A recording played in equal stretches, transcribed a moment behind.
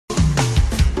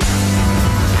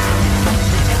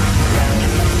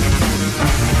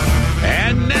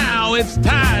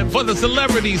for the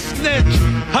celebrity snitch,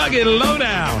 Huggy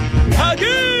Lowdown.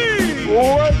 Huggy!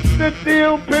 What's the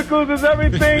deal, Pickles? Is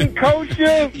everything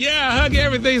kosher? Yeah, Huggy,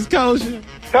 everything's kosher.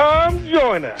 Tom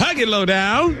Joyner. Huggy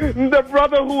Lowdown. The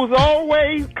brother who's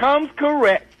always comes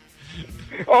correct.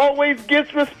 Always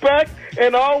gets respect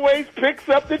and always picks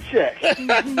up the check.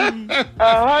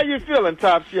 How you feeling,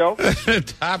 Top Shelf?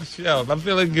 Top shelf. I'm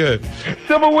feeling good.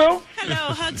 Civil Will? Hello,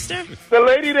 Huckster. The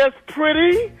lady that's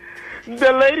pretty,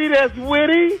 the lady that's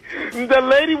witty, the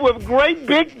lady with great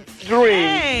big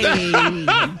dreams. Hey,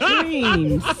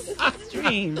 dreams.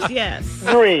 Dreams, yes.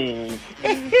 Dreams.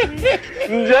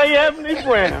 J. Anthony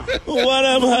Brown. What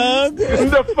up, Hug?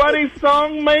 The funny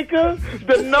song maker,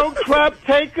 the no crap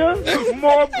taker,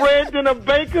 more bread than a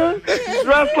baker,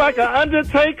 dressed like an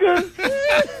undertaker,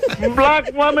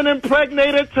 black woman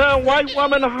impregnated turned white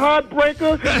woman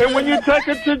heartbreaker, and when you take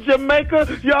her to Jamaica,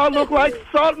 y'all look like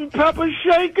salt and pepper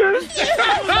shakers.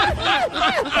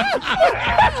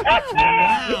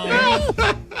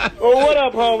 Oh, what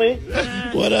up, homie?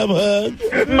 What up, Hug?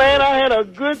 Man, I had a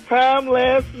good time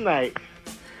last night.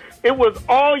 It was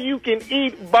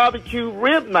all-you-can-eat barbecue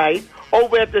rib night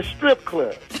over at the strip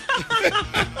club.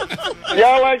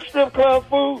 Y'all like strip club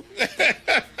food?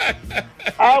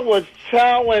 I was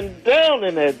chowing down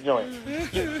in that joint.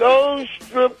 Those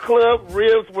strip club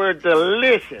ribs were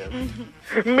delicious.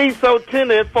 Meat so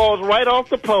tender it falls right off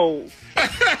the pole.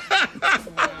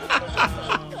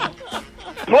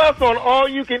 Plus, on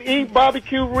all-you-can-eat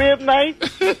barbecue rib night,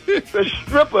 the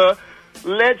stripper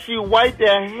lets you wipe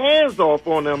their hands off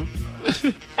on them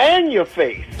and your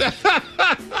face.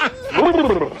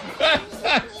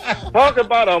 Talk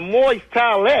about a moist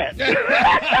towelette.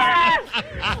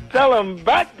 Tell them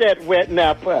back that wet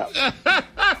nap up.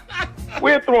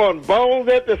 We're throwing bones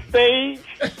at the stage.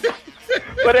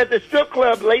 But at the strip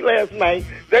club late last night,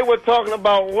 they were talking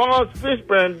about Laurence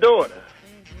Fishburne's daughter.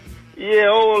 Yeah,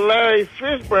 old Larry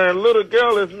Fishburne, little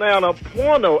girl, is now a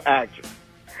porno actress.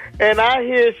 And I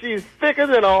hear she's thicker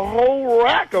than a whole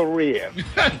rack of ribs.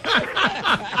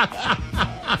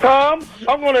 Tom,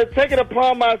 I'm going to take it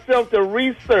upon myself to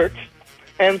research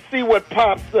and see what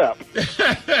pops up.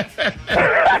 That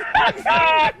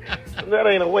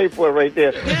ain't a way for it right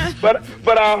there.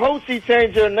 But I hope she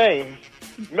changed her name.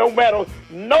 No matter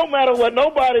what,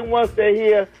 nobody wants to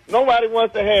hear, nobody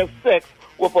wants to have sex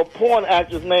with a porn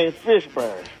actress named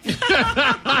Fishburne.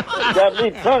 Got me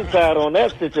tongue-tied on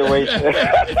that situation.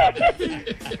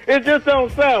 It just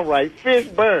don't sound right.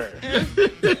 Fishburne.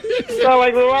 Sound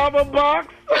like the lava box?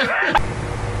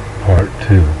 Part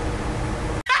 2.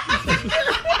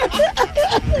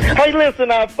 Hey, listen,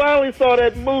 I finally saw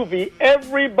that movie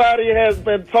everybody has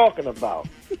been talking about.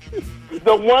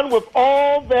 The one with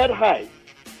all that hype.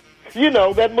 You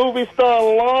know, that movie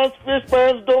starring Laurence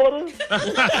Fishburne's daughter?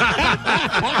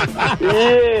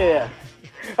 Yeah.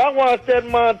 I watched that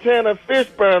Montana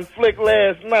Fishburne flick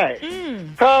last night.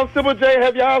 Tom, Sybil J,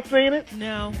 have y'all seen it?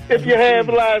 No. If you have,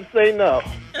 live, say no.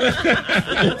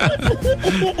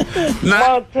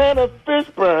 Montana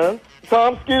Fishburne.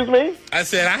 Tom, excuse me? I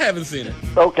said I haven't seen it.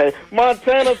 Okay.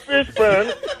 Montana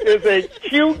Fishburne is a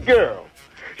cute girl.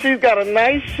 She's got a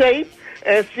nice shape,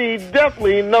 and she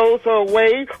definitely knows her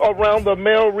way around the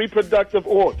male reproductive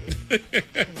organ. Wow.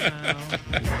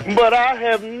 But I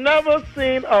have never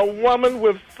seen a woman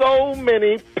with so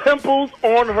many pimples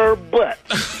on her butt.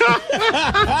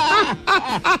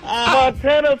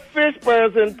 Montana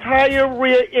Fishburne's entire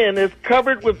rear end is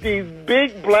covered with these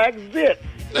big black zits.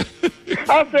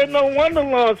 I said, no wonder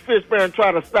Laurence Fishburne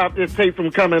tried to stop this tape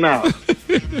from coming out.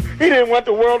 He didn't want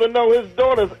the world to know his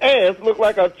daughter's ass looked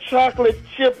like a chocolate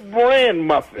chip bran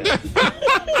muffin.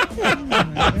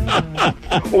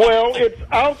 Well, it's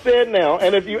out there now,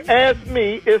 and if you ask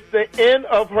me, it's the end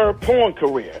of her porn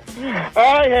career.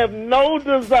 I have no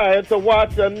desire to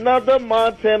watch another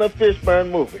Montana Fishburne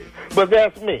movie, but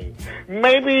that's me.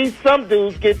 Maybe some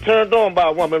dudes get turned on by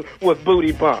a woman with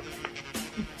booty bumps.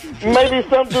 Maybe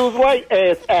some dudes like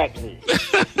ass acne.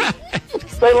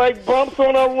 They like bumps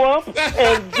on her rump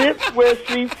and zits where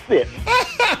she sits.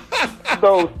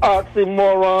 Those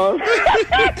oxymorons.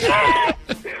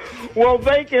 Well,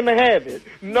 they can have it.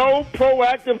 No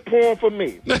proactive porn for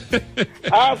me.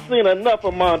 I've seen enough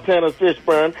of Montana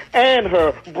Fishburne and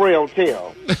her braille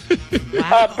tail. Wow.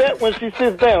 I bet when she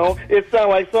sits down, it sounds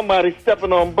like somebody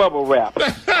stepping on bubble wrap.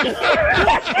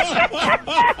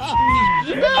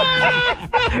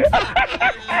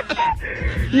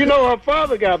 You know, her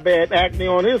father got bad acne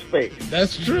on his face.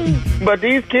 That's true. But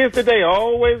these kids today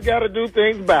always got to do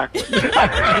things backwards.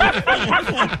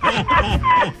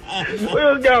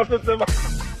 Let's go, sister.